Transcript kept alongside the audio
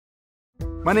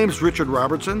My name is Richard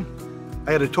Robertson.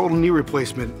 I had a total knee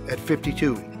replacement at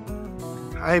 52.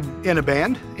 I'm in a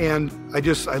band, and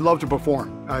I love to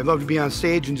perform. I love to be on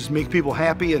stage and just make people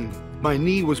happy, and my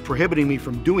knee was prohibiting me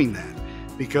from doing that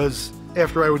because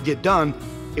after I would get done,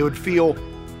 it would feel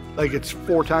like it's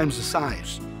 4 times the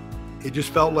size. It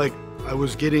just felt like I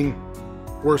was getting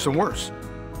worse and worse.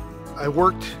 I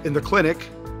worked in the clinic,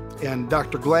 and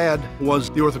Dr. Glad was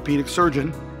the orthopedic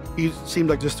surgeon. He seemed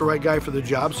like just the right guy for the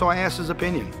job, so I asked his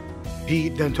opinion. He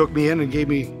then took me in and gave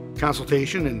me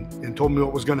consultation and told me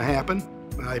what was going to happen.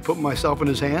 I put myself in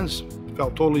his hands,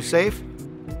 felt totally safe.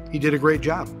 He did a great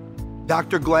job.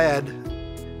 Dr. Glad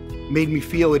made me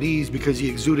feel at ease because he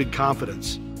exuded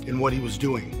confidence in what he was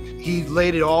doing. He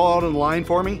laid it all out on the line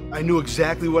for me. I knew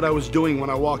exactly what I was doing when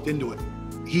I walked into it.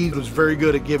 He was very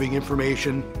good at giving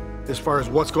information as far as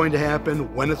what's going to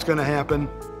happen, when it's going to happen,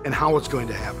 and how it's going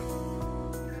to happen.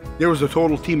 There was a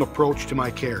total team approach to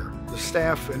my care. The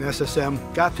staff and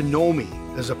SSM got to know me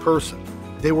as a person.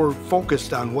 They were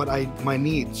focused on my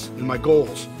needs and my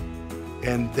goals,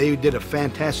 and they did a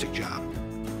fantastic job.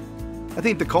 I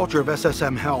think the culture of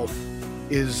SSM Health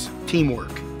is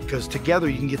teamwork, because together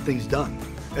you can get things done.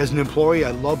 As an employee,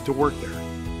 I love to work there.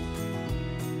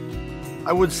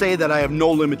 I would say that I have no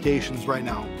limitations right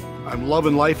now. I'm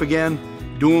loving life again,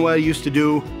 doing what I used to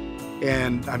do,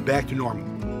 and I'm back to normal.